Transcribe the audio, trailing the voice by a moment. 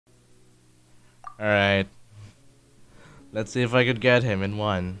Alright. Let's see if I could get him in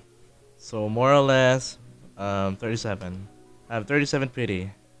one. So more or less, 37. I have 37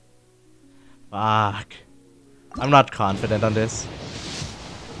 pity. Fuck. I'm not confident on this.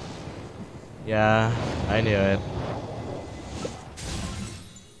 Yeah, I knew it.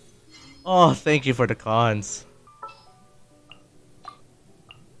 Oh, thank you for the cons.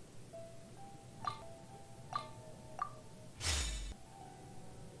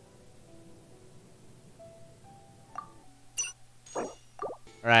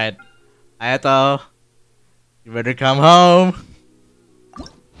 Alright. Ayato, you better come home.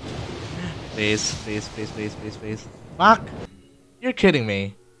 Please, please, please, please, please, please. Fuck! You're kidding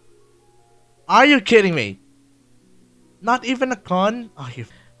me. Are you kidding me? Not even a con? Oh, you.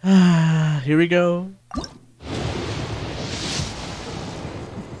 Here we go.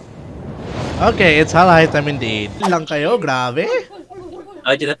 Okay, it's alhaitham indeed. Lang kayo, grabe.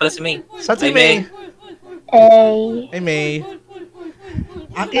 Oh, dyan na pala si May. Saan si Hi, May? Hey. Hey, May.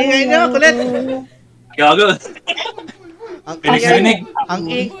 Ang ingay nyo, kulit! Gago. Ang Rinig na ingay.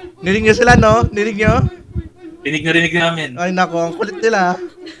 rinig. Nirig nyo sila, no? Nirig nyo? Rinig na rinig namin. Ay, nako, ang kulit nila.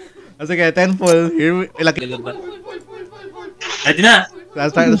 O sige, 10 full. Here we... Lalaban. Ay, di na.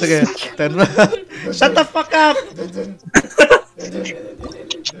 Last time, sige. 10 full. Shut the fuck up!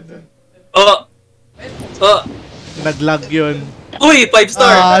 Oh! Oh! Nag-lag yun. Uy! 5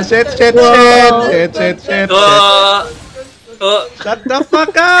 star! Ah, shit, shit, shit! Shit, shit, shit, Oh! Oh! Shut the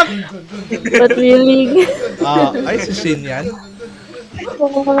fuck up! But really? Ay, si Shin yan?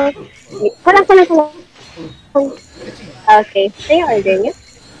 Parang. Okay, say your order niyo.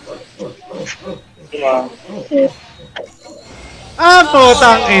 Ah,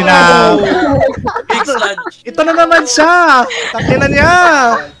 putang ina! Big sludge! Ito na naman siya! Takina niya!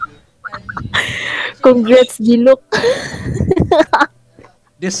 Congrats, Gilok.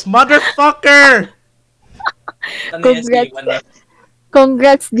 This motherfucker! Ano yan, Congrats. Steve? Ano?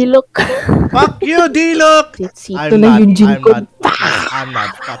 Congrats, Gilok. Fuck you, D-Look! Ito na yung gin ko. I'm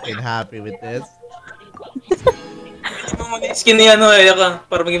not fucking happy with this. Hindi mo mag-skin ni ano eh, ka,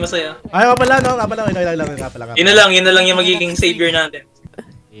 para maging masaya. Ay, nga pala, no? Nga pala, nga pala. Yun na lang yung magiging savior natin.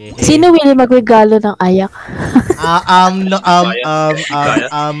 Sino willing magregalo ng ayak?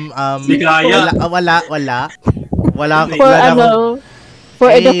 Si Kaya. Wala. For ano? For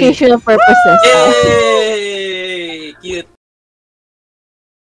educational purposes. Yay! Cute.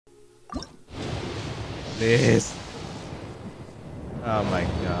 Please. Oh my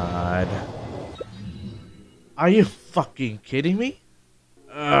god. Are you fucking kidding me?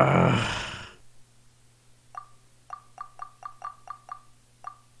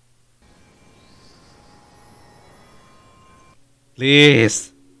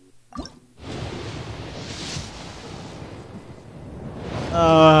 Please.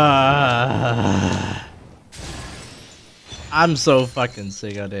 I'm so fucking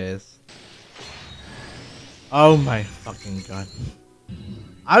sick of this. Oh my fucking god.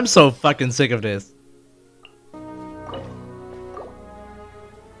 I'm so fucking sick of this.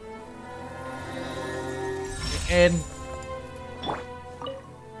 And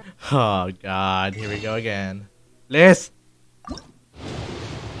oh god, here we go again. Liz!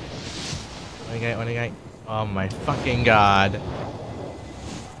 One guy. Oh my fucking god.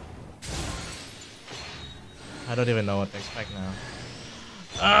 I don't even know what to expect now.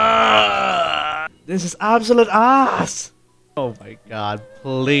 This is absolute ass! Oh my god,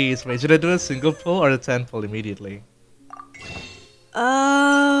 please. Wait, should I do a single pull or a 10 pull immediately?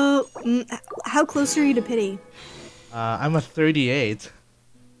 How close are you to pity? I'm a 38.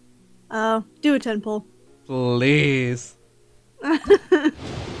 Do a 10 pull. Please.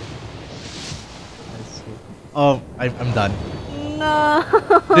 Oh, I'm done. No.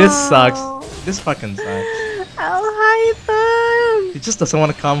 This sucks. This fucking sucks. Alhaitham! He just doesn't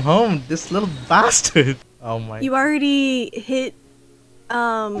want to come home. This little bastard. Oh my. You already hit.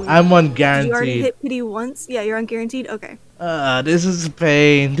 I'm on guaranteed. You already hit pity once. Yeah, you're on guaranteed. Okay. This is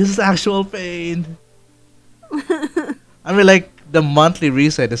pain. This is actual pain. I mean, like the monthly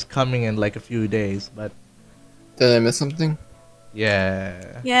reset is coming in like a few days, but. Did I miss something?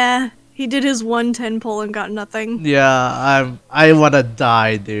 Yeah. Yeah, he did his 110 pull and got nothing. Yeah, I wanna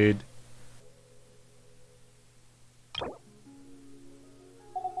die, dude.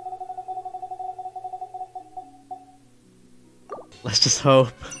 Let's just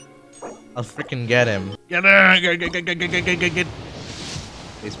hope. I'll freaking get him. Get her! Get.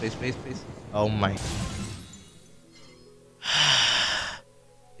 Space. Oh my.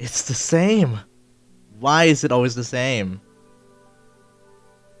 It's the same. Why is it always the same?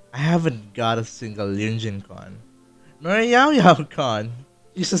 I haven't got a single Yunjin con. Nor a Yao Yao con.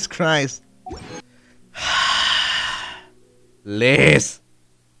 Jesus Christ. Liz!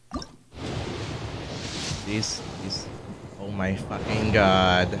 This. Oh my fucking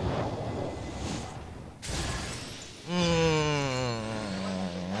god.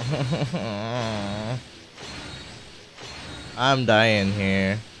 I'm dying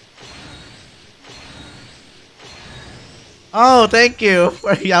here. Oh, thank you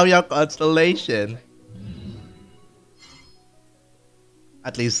for Yao Yao constellation.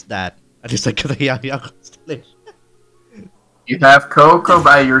 At least that. At least I got a Yao Yao constellation. You have Coco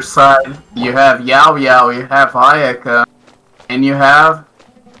by your side. You have Yao Yao. You have Hayaka. And you have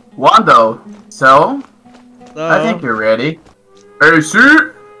Wando. So, I think you're ready. Hey,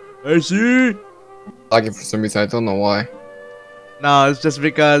 shoot! I see. Lagging for some reason, I don't know why. No, it's just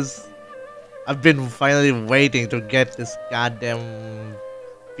because I've been finally waiting to get this goddamn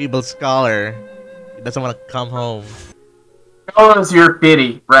feeble scholar. He doesn't want to come home. Show us your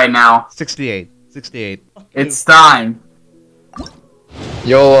pity right now. 68. 68. It's time.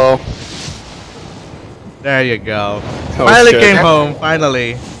 YOLO. There you go. Oh, Finally shit. came home.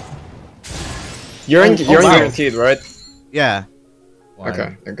 Finally. You're in wow. guaranteed, right? Yeah. One.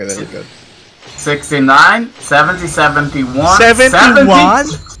 Okay, you're good. You're good. 69, 70, 71, 71?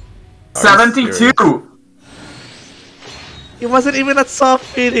 72. He wasn't even at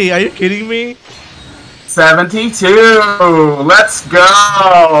soft pity. Are you kidding me? 72. Let's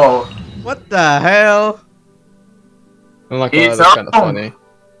go. What the hell? I'm not gonna lie, It's that's kind of on. funny.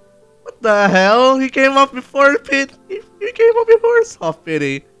 What the hell? He came up before pit. He came up before soft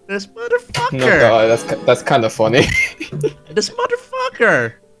pity. This motherfucker. No, God, that's kind of funny. This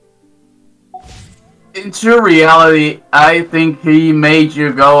motherfucker. In true reality, I think he made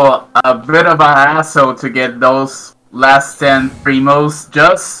you go a bit of a hassle to get those last 10 primos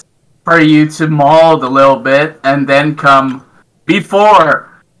just for you to mold a little bit and then come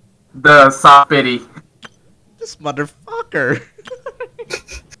before the soft pity. This motherfucker.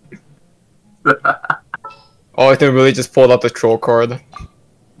 Oh, I think really just pulled out the troll card.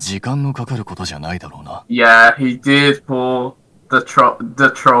 Yeah, he did pull the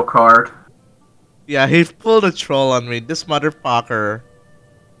troll card. Yeah, he pulled a troll on me. This motherfucker.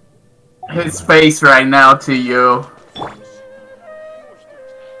 His face right now to you.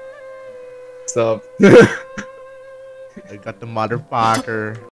 So. I got the motherfucker.